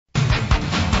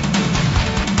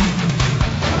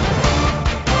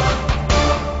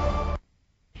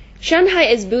Shanghai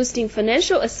is boosting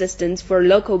financial assistance for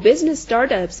local business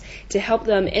startups to help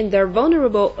them in their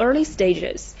vulnerable early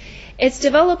stages. Its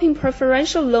developing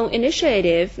preferential loan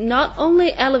initiative not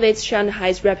only elevates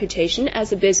Shanghai's reputation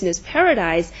as a business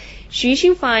paradise, Xu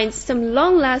Xin finds some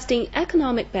long-lasting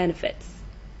economic benefits.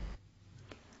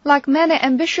 Like many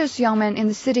ambitious young men in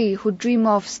the city who dream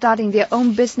of starting their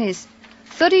own business,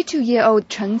 32-year-old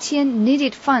Chen Qian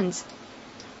needed funds.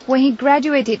 When he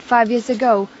graduated 5 years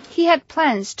ago, he had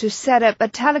plans to set up a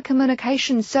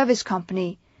telecommunication service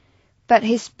company, but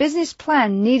his business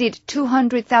plan needed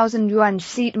 200,000 yuan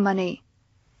seed money.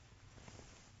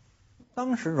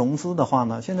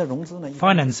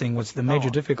 Financing was the major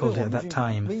difficulty at that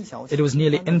time. It was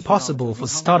nearly impossible for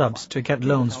startups to get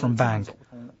loans from banks.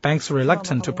 Banks were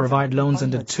reluctant to provide loans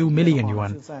under 2 million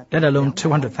yuan, let alone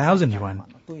 200,000 yuan,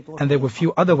 and there were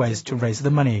few other ways to raise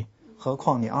the money.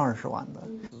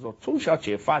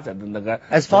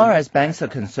 As far as banks are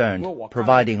concerned,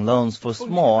 providing loans for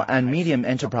small and medium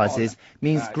enterprises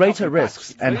means greater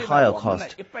risks and higher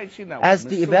cost, as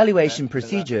the evaluation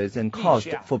procedures and cost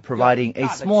for providing a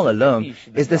smaller loan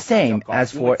is the same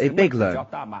as for a big loan.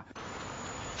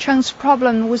 Chen's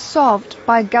problem was solved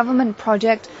by a government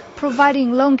project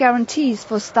providing loan guarantees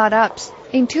for startups.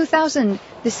 In 2000,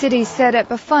 the city set up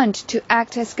a fund to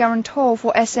act as guarantor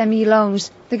for SME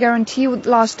loans. The guarantee would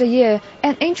last a year,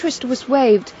 and interest was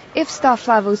waived if staff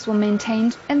levels were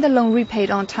maintained and the loan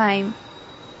repaid on time.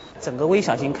 More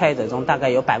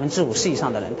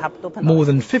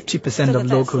than 50%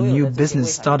 of local new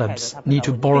business startups need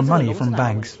to borrow money from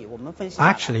banks.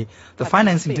 Actually, the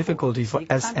financing difficulty for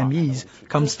SMEs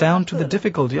comes down to the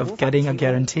difficulty of getting a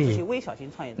guarantee.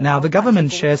 Now, the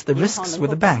government shares the risks with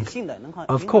the bank.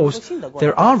 Of course,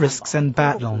 there are risks and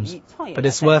bad loans, but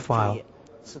it's worthwhile.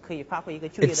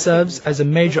 It serves as a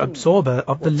major absorber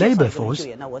of the labor force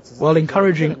while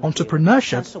encouraging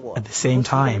entrepreneurship at the same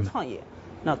time.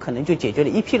 In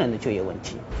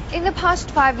the past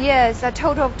 5 years, a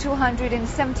total of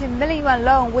 270 million yuan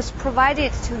loan was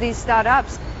provided to these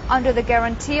startups under the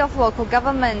guarantee of local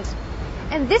government.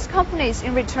 And these companies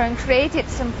in return created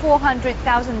some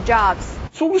 400,000 jobs.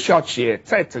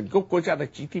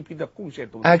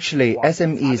 Actually,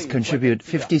 SMEs contribute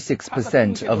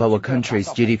 56% of our country's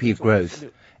GDP growth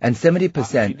and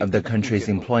 70% of the country's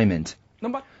employment.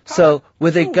 So,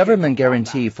 with a government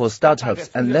guarantee for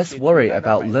startups and less worry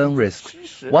about loan risks,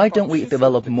 why don't we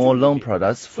develop more loan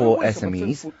products for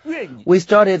SMEs? We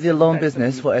started the loan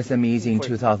business for SMEs in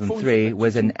 2003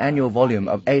 with an annual volume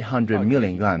of 800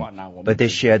 million yuan, but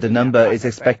this year the number is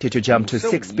expected to jump to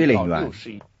 6 billion yuan.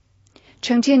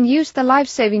 Chen Tian used the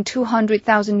life-saving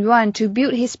 200,000 yuan to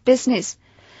build his business.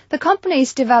 The company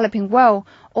is developing well,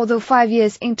 although 5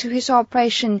 years into his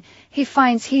operation, he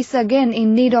finds he's again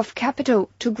in need of capital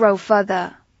to grow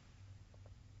further.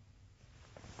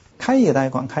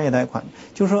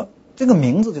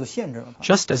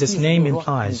 Just as its name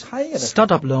implies,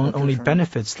 startup loan only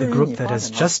benefits the group that has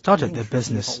just started their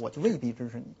business.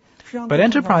 But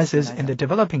enterprises in the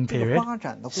developing period,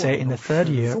 say in the third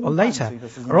year or later,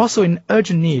 are also in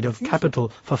urgent need of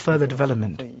capital for further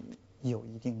development.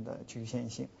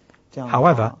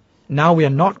 However, now we are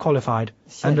not qualified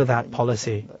under that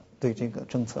policy.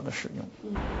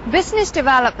 Business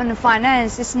development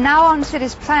finance is now on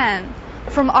city's plan.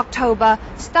 From October,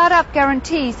 startup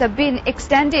guarantees are being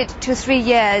extended to 3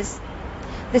 years.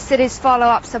 The city's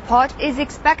follow-up support is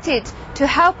expected to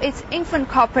help its infant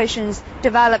corporations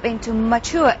develop into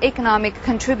mature economic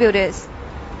contributors.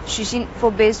 Xu Xin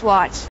for BizWatch.